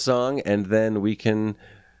play this song, and then we can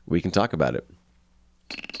talk about it.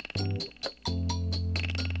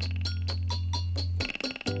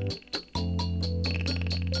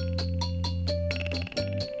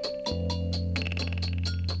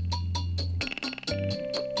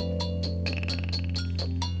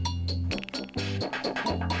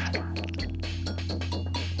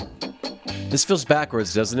 This feels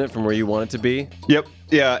backwards, doesn't it, from where you want it to be? Yep.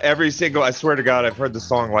 Yeah, I swear to God, I've heard the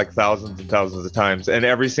song like thousands and thousands of times, and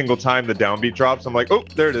every single time the downbeat drops, I'm like, oh,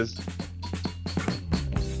 there it is.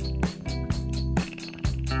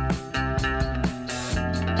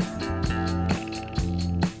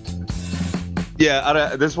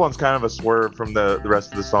 Yeah, this one's kind of a swerve from the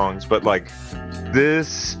rest of the songs, but like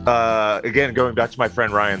this, again, going back to my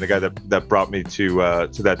friend Ryan, the guy that brought me to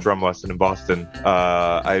that drum lesson in Boston.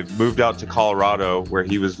 I moved out to Colorado where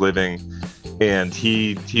he was living, and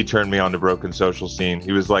he turned me on to Broken Social Scene.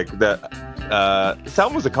 He was like that. This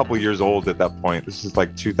album was a couple years old at that point. This is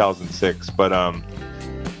like 2006, but I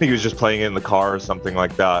think he was just playing it in the car or something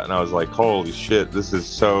like that, and I was like, holy shit, this is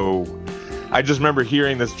so. I just remember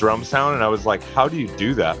hearing this drum sound, and I was like, how do you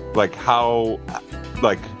do that? Like, how,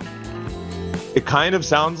 like, it kind of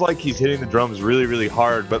sounds like he's hitting the drums really, really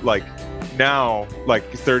hard, but like now, like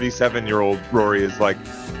 37-year-old Rory is like,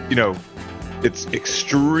 it's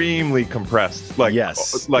extremely compressed, like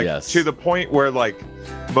Yes. to the point where like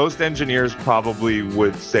most engineers probably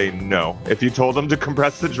would say no if you told them to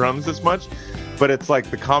compress the drums this much. But it's like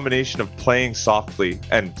the combination of playing softly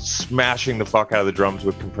and smashing the fuck out of the drums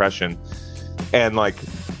with compression, and like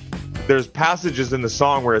there's passages in the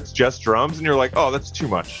song where it's just drums and you're like, oh, that's too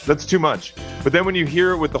much, but then when you hear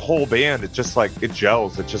it with the whole band, it just like it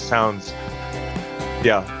gels, it just sounds,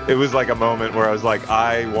 yeah, it was like a moment where I was like,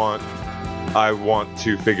 I want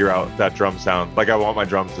to figure out that drum sound, like I want my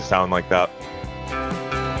drums to sound like that.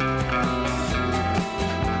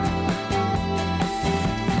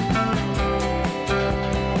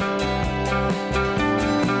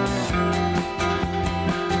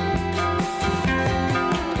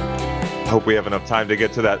 Hope we have enough time to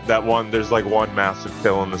get to that one. There's like one massive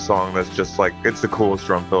fill in the song that's just like, it's the coolest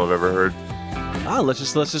drum fill I've ever heard. Let's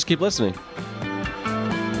just keep listening.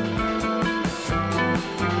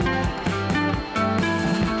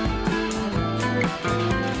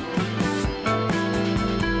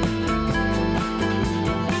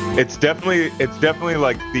 It's definitely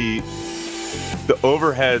like the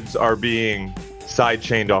overheads are being side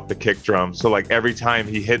chained off the kick drum, so like every time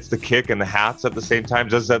he hits the kick and the hats at the same time,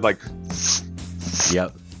 does that like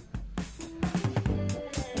Yep.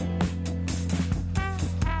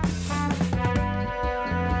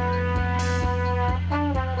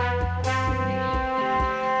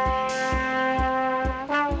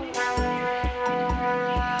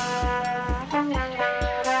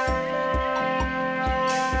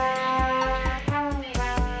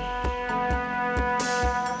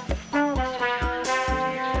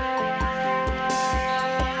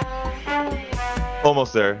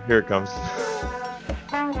 Almost there. Here it comes.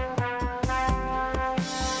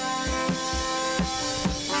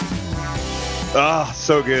 Ah,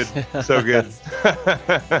 so good. So good.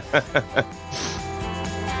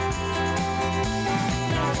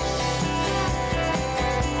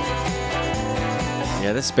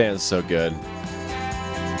 Yeah, this band's so good.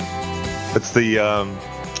 It's the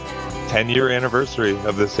 10-year anniversary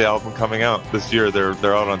of this album coming out this year.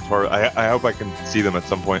 They're out on tour. I hope I can see them at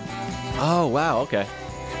some point. Oh, wow, okay.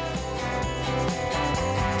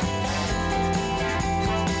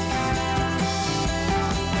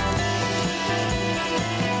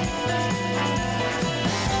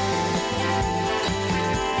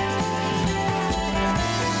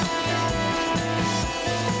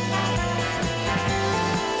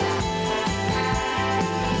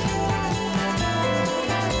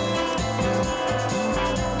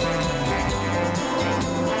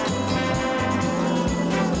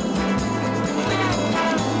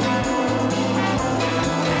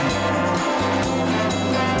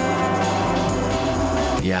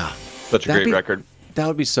 Yeah. Such a great record. That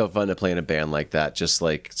would be so fun to play in a band like that. Just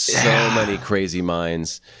like so many crazy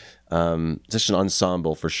minds. Just an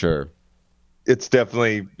ensemble for sure. It's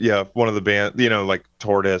definitely, one of the band, like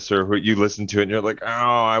Tortoise, or who you listen to it and you're like, oh,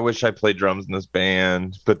 I wish I played drums in this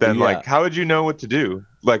band. But then like, how would you know what to do?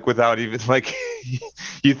 Like without even like,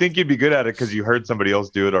 you think you'd be good at it because you heard somebody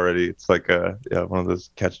else do it already. It's like one of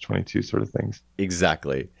those catch-22 sort of things.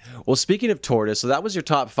 Exactly. Well, speaking of Tortoise, so that was your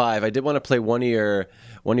top 5. I did want to play one of your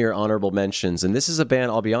honorable mentions, and this is a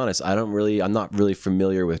band, I'll be honest, I'm not really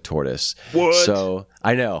familiar with Tortoise. What? So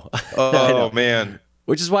I know. Oh I know. Man.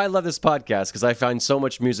 Which is why I love this podcast, because I find so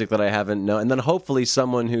much music that I haven't known. And then hopefully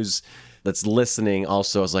someone that's listening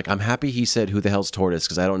also is like, I'm happy he said who the hell's Tortoise,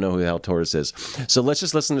 because I don't know who the hell Tortoise is. So let's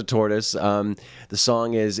just listen to Tortoise. The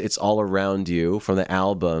song is It's All Around You from the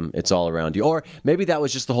album It's All Around You. Or maybe that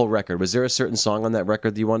was just the whole record. Was there a certain song on that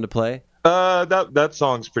record that you wanted to play? That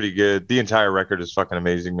song's pretty good. The entire record is fucking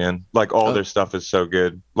amazing, man. Like all their stuff is so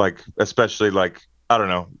good. Like especially like, I don't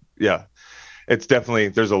know. Yeah. It's definitely,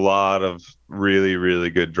 there's a lot of really, really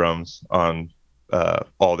good drums on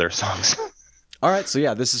all their songs. All right, so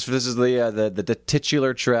yeah, this is the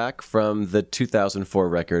titular track from the 2004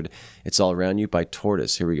 record, It's All Around You by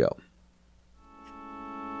Tortoise. Here we go.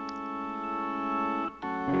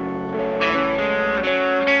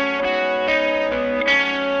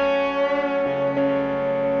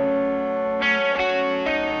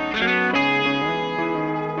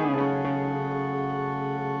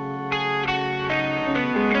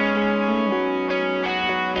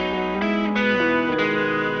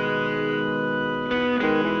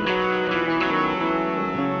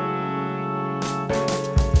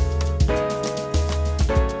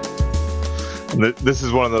 This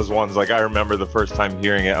is one of those ones, like I remember the first time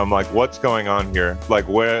hearing it, I'm like, what's going on here? Like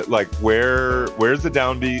where's the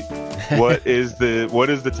downbeat? What is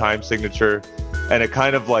the time signature? And it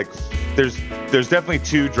kind of like there's definitely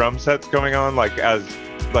two drum sets going on, like as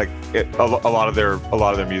like a lot of their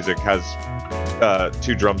music has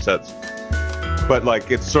two drum sets. But like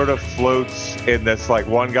it sort of floats in this, like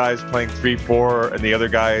one guy's playing 3/4 and the other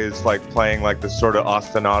guy is like playing like this sort of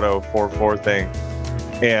ostinato 4/4 thing.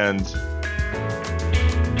 And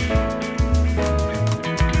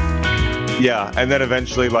yeah, and then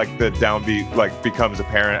eventually like the downbeat like becomes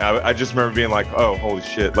apparent. I just remember being like, oh, holy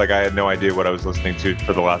shit. Like I had no idea what I was listening to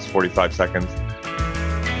for the last 45 seconds.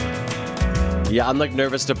 Yeah, I'm like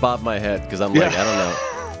nervous to bob my head because I'm like, I don't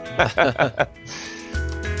know.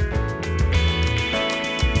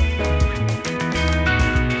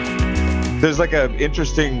 There's like an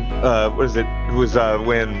interesting, what is it? It was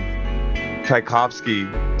when Tchaikovsky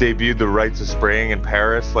debuted the Rites of Spring in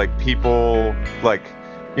Paris. Like people, like,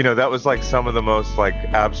 you know, that was like some of the most like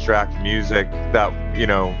abstract music that, you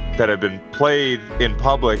know, that had been played in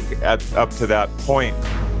public up to that point.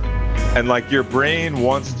 And like your brain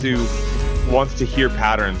wants to hear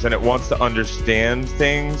patterns and it wants to understand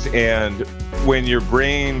things. And when your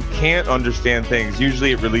brain can't understand things,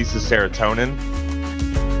 usually it releases serotonin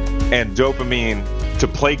and dopamine to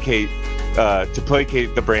placate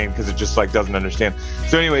the brain because it just like doesn't understand.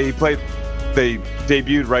 So anyway, they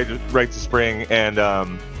debuted Rites of Spring, and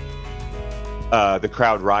the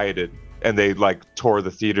crowd rioted and they like tore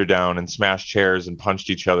the theater down and smashed chairs and punched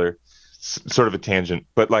each other. Sort of a tangent,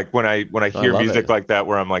 but like when I hear music like that,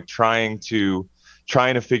 where I'm like trying to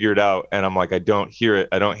figure it out, and I'm like I don't hear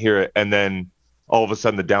it, and then all of a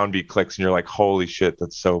sudden the downbeat clicks, and you're like, holy shit,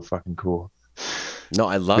 that's so fucking cool. No,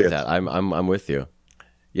 I love that. I'm with you.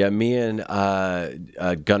 Yeah, me and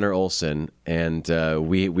Gunnar Olsen, and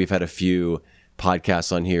we've had a few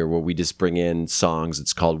podcasts on here where we just bring in songs.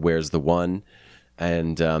 It's called "Where's the One,"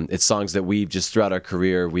 and it's songs that we've just throughout our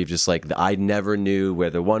career we've just like I never knew where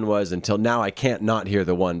the one was until now. I can't not hear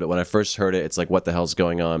the one, but when I first heard it, it's like what the hell's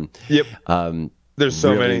going on? Yep. There's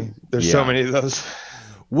so many. There's so many of those.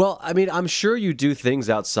 Well, I mean, I'm sure you do things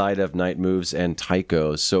outside of Night Moves and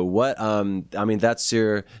Tycho. So what, I mean, that's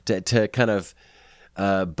your, to kind of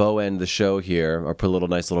bow end the show here, or put a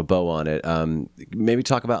nice little bow on it. Maybe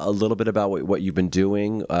talk about a little bit about what you've been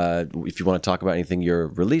doing. If you want to talk about anything you're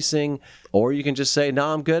releasing, or you can just say,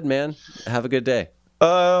 no, I'm good, man. Have a good day.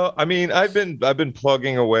 I mean, I've been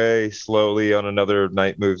plugging away slowly on another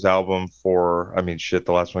Night Moves album for, I mean, shit,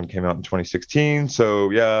 the last one came out in 2016. So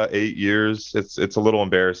yeah, 8 years. It's a little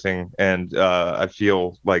embarrassing. And, I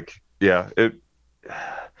feel like, yeah, I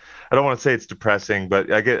don't want to say it's depressing,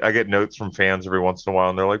 but I get notes from fans every once in a while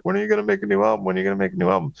and they're like, when are you going to make a new album? When are you going to make a new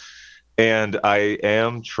album? And I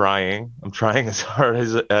am trying. I'm trying as hard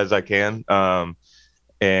as I can.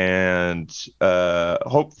 And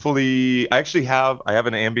hopefully I have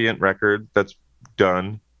an ambient record that's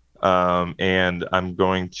done, and I'm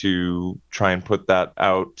going to try and put that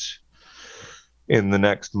out in the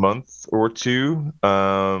next month or two.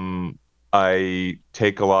 I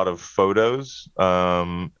take a lot of photos.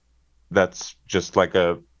 That's just like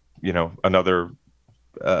another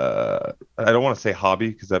I don't want to say hobby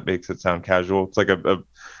because that makes it sound casual. It's like a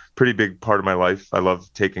pretty big part of my life. I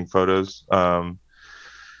love taking photos.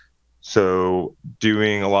 So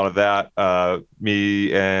doing a lot of that,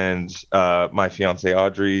 me and my fiance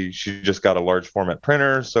Audrey, she just got a large format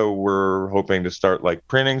printer, so we're hoping to start like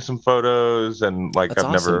printing some photos, and like that's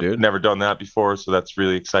I've awesome, never done that before, so that's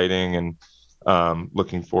really exciting, and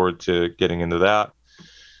looking forward to getting into that.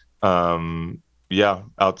 Yeah,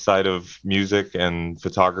 outside of music and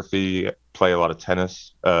photography, play a lot of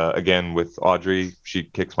tennis. Again, with Audrey, she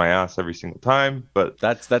kicks my ass every single time. But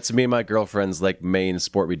that's me and my girlfriend's like main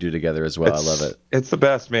sport we do together as well. I love it. It's the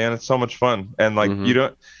best, man. It's so much fun. And like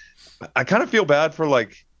I kind of feel bad for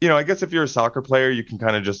like, I guess if you're a soccer player, you can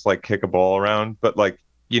kind of just like kick a ball around, but like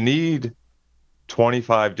you need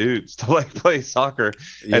 25 dudes to like play soccer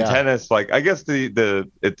and tennis. Like I guess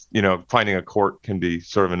it's finding a court can be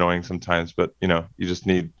sort of annoying sometimes, but you just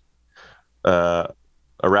need a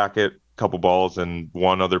racket, couple balls, and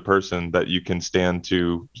one other person that you can stand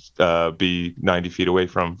to be 90 feet away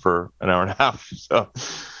from for an hour and a half. So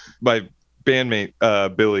my bandmate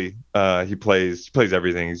Billy, he plays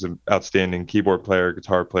everything. He's an outstanding keyboard player,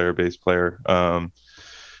 guitar player, bass player.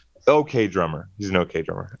 Okay drummer. He's an okay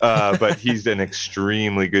drummer. But he's an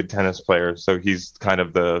extremely good tennis player. So he's kind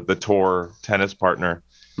of the tour tennis partner.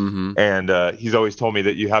 Mm-hmm. And he's always told me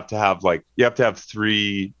that you have to have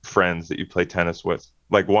 3 friends that you play tennis with.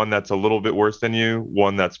 Like one that's a little bit worse than you,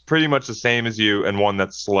 one that's pretty much the same as you, and one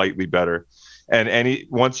that's slightly better. And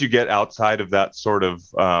once you get outside of that sort of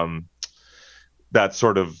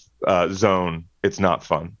zone, it's not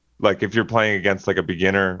fun. Like if you're playing against like a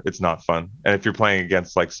beginner, it's not fun. And if you're playing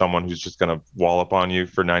against like someone who's just going to wallop on you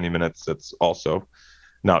for 90 minutes, that's also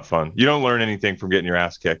not fun. You don't learn anything from getting your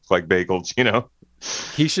ass kicked like bagels, you know?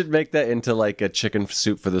 He should make that into like a chicken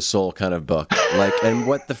soup for the soul kind of book. Like, and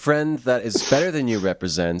what the friend that is better than you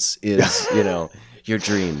represents is, you know, your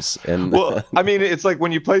dreams. And Well, I mean, it's like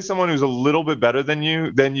when you play someone who's a little bit better than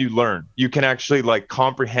you, then you learn. You can actually like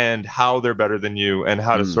comprehend how they're better than you and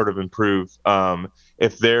how to sort of improve.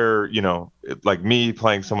 If they're, you know, like me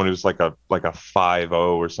playing someone who's like a 5-0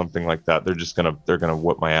 or something like that, they're gonna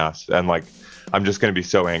whoop my ass, and like I'm just gonna be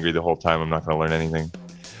so angry the whole time. I'm not gonna learn anything.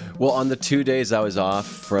 well, on the 2 days I was off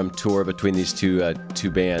from tour between these two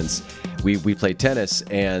bands, we played tennis,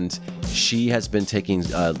 and she has been taking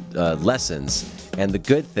lessons. And the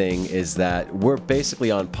good thing is that we're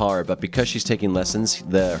basically on par, but because she's taking lessons,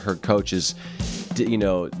 her coach is, you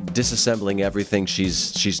know, disassembling everything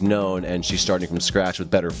she's known, and she's starting from scratch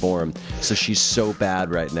with better form. So she's so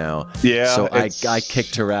bad right now. Yeah, So I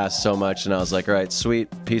kicked her ass so much, and I was like, all right, sweet,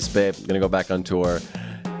 peace, babe. I'm gonna go back on tour.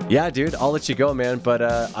 Yeah, dude, I'll let you go, man. But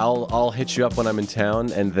I'll hit you up when I'm in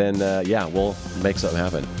town, and then yeah, we'll make something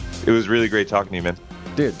happen. It was really great talking to you, man.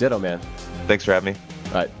 Dude, ditto, man. Thanks for having me.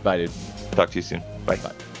 All right, bye, dude. Talk to you soon. Bye.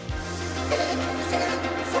 Bye.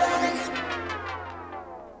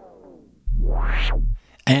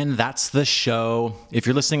 And that's the show. If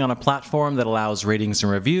you're listening on a platform that allows ratings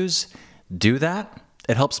and reviews, do that.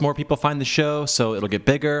 It helps more people find the show, so it'll get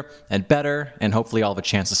bigger and better, and hopefully I'll have a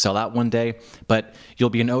chance to sell out one day. But you'll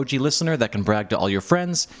be an OG listener that can brag to all your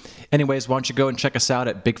friends. Anyways, why don't you go and check us out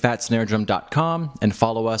at bigfatsnaredrum.com and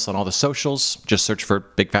follow us on all the socials. Just search for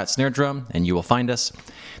Big Fat Snare Drum and you will find us.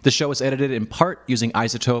 The show is edited in part using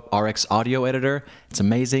iZotope RX Audio Editor. It's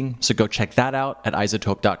amazing, so go check that out at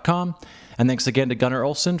iZotope.com. And thanks again to Gunnar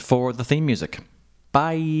Olsen for the theme music.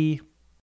 Bye!